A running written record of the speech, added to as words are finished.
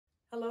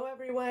Hello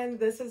everyone,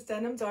 this is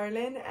Denim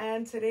Darlin,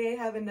 and today I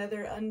have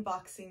another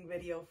unboxing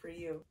video for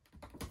you.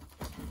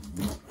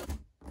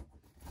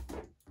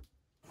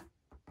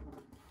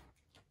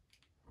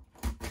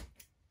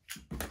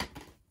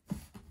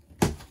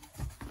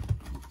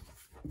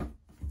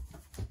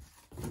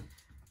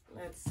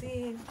 Let's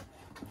see.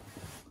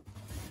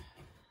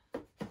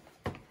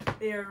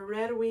 They are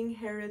Red Wing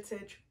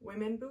Heritage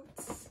women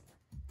boots.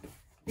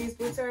 These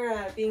boots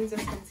are being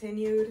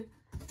discontinued,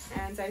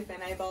 and I've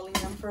been eyeballing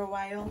them for a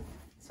while,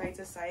 so I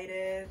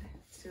decided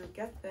to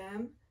get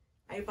them.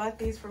 I bought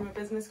these from a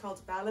business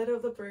called Ballad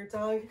of the Bird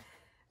Dog.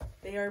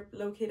 They are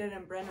located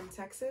in Brenham,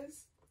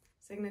 Texas.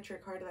 Signature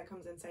card that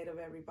comes inside of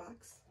every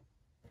box.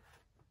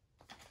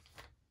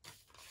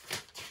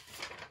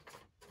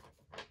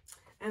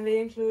 And they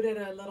included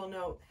a little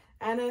note.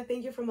 Anna,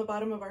 thank you from the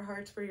bottom of our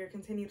hearts for your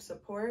continued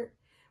support.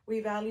 We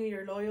value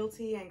your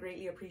loyalty and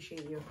greatly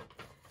appreciate you.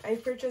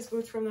 I've purchased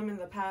boots from them in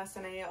the past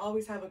and I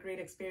always have a great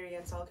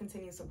experience. I'll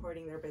continue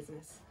supporting their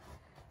business.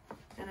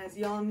 And as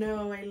y'all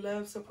know, I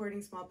love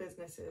supporting small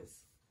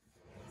businesses.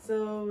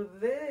 So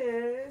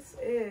this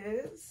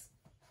is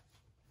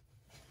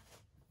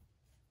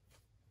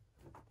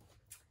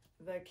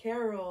the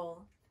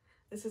Carol.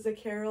 This is a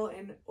Carol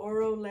in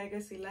Oro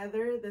Legacy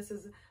leather. This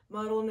is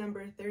model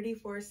number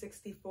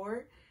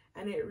 3464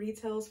 and it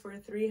retails for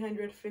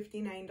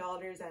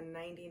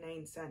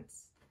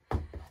 $359.99.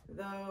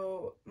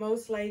 Though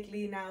most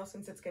likely now,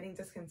 since it's getting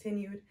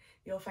discontinued,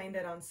 you'll find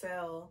it on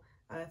sale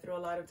through a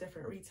lot of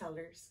different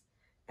retailers.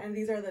 And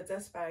these are the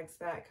dust bags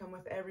that come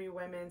with every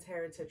women's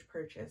heritage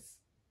purchase.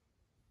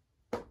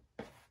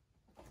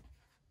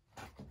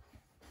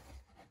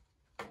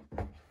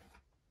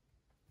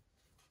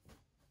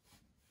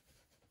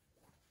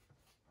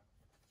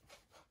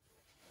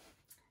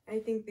 I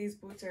think these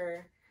boots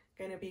are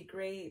going to be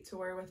great to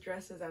wear with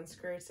dresses and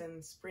skirts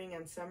in spring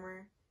and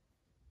summer.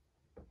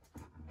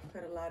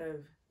 Put a lot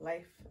of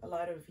life, a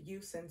lot of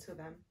use into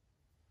them.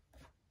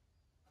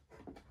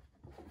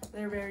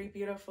 They're very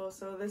beautiful.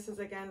 So this is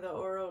again the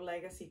Oro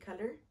Legacy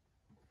color.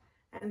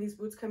 And these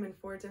boots come in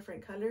 4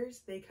 different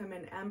colors. They come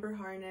in amber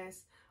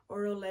harness,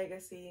 Oro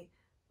Legacy,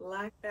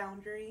 black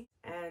boundary,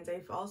 and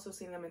I've also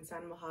seen them in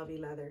San Mojave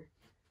leather.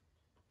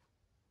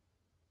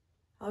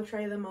 I'll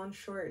try them on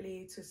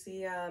shortly to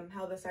see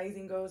how the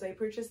sizing goes. I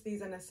purchased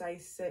these in a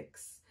size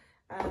 6.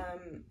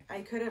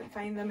 I couldn't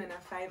find them in a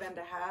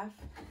 5.5,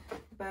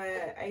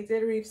 but I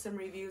did read some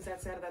reviews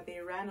that said that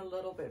they ran a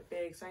little bit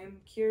big, so I'm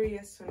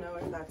curious to know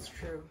if that's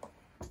true.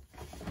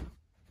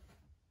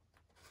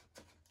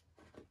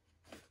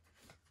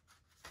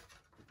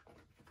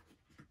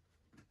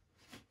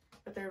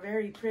 But they're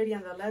very pretty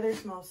and the leather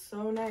smells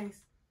so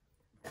nice.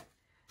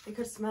 I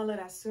could smell it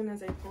as soon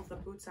as I pulled the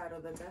boots out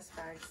of the dust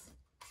bags.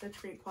 Such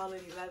great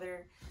quality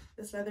leather.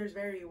 This leather is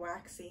very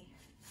waxy.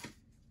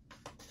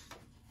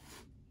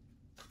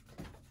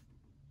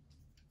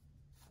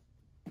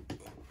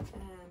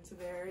 And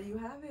there you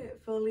have it,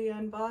 fully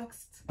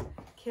unboxed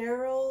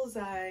Carol's.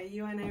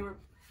 You and I were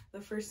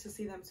the first to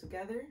see them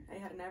together. I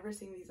had never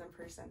seen these in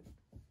person,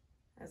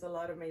 as a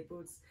lot of my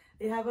boots.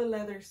 They have a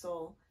leather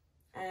sole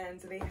and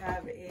they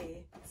have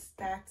a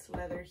stacked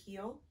leather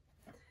heel.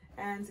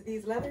 And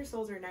these leather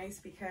soles are nice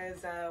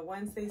because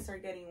once they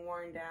start getting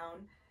worn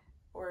down,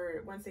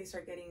 or once they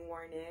start getting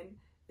worn in,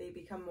 they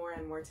become more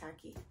and more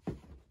tacky.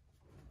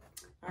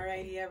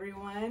 Alrighty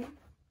everyone,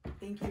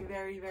 thank you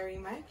very, very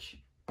much.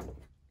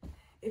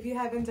 If you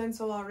haven't done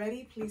so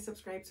already, please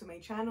subscribe to my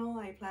channel.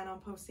 I plan on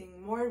posting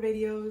more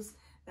videos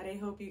that I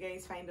hope you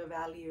guys find of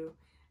value.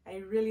 I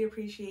really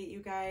appreciate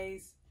you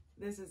guys.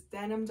 This is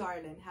Denim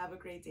Darlin. Have a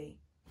great day.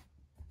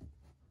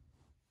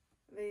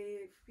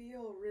 They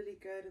feel really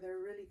good. They're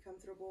really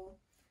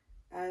comfortable.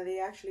 They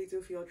actually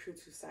do feel true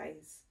to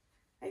size.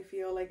 I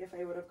feel like if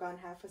I would have gone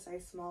half a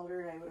size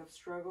smaller, I would have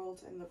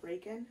struggled in the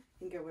break-in. I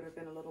think it would have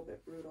been a little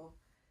bit brutal.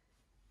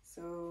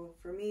 So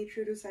for me,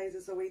 true to size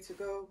is the way to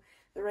go.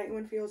 The right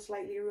one feels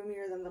slightly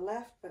roomier than the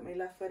left, but my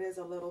left foot is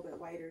a little bit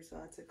wider, so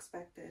that's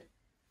expected.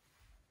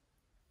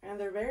 And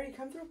they're very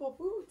comfortable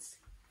boots.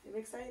 I'm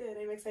excited.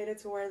 I'm excited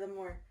to wear them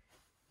more.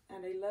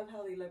 And I love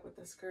how they look with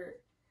the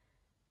skirt.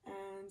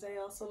 And I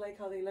also like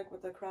how they look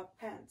with the crop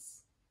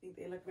pants. I think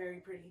they look very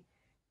pretty.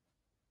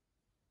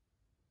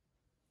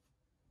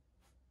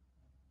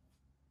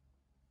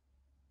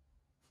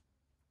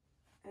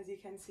 As you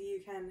can see,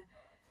 you can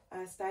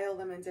style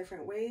them in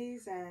different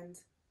ways and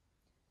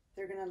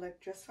they're gonna look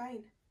just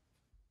fine.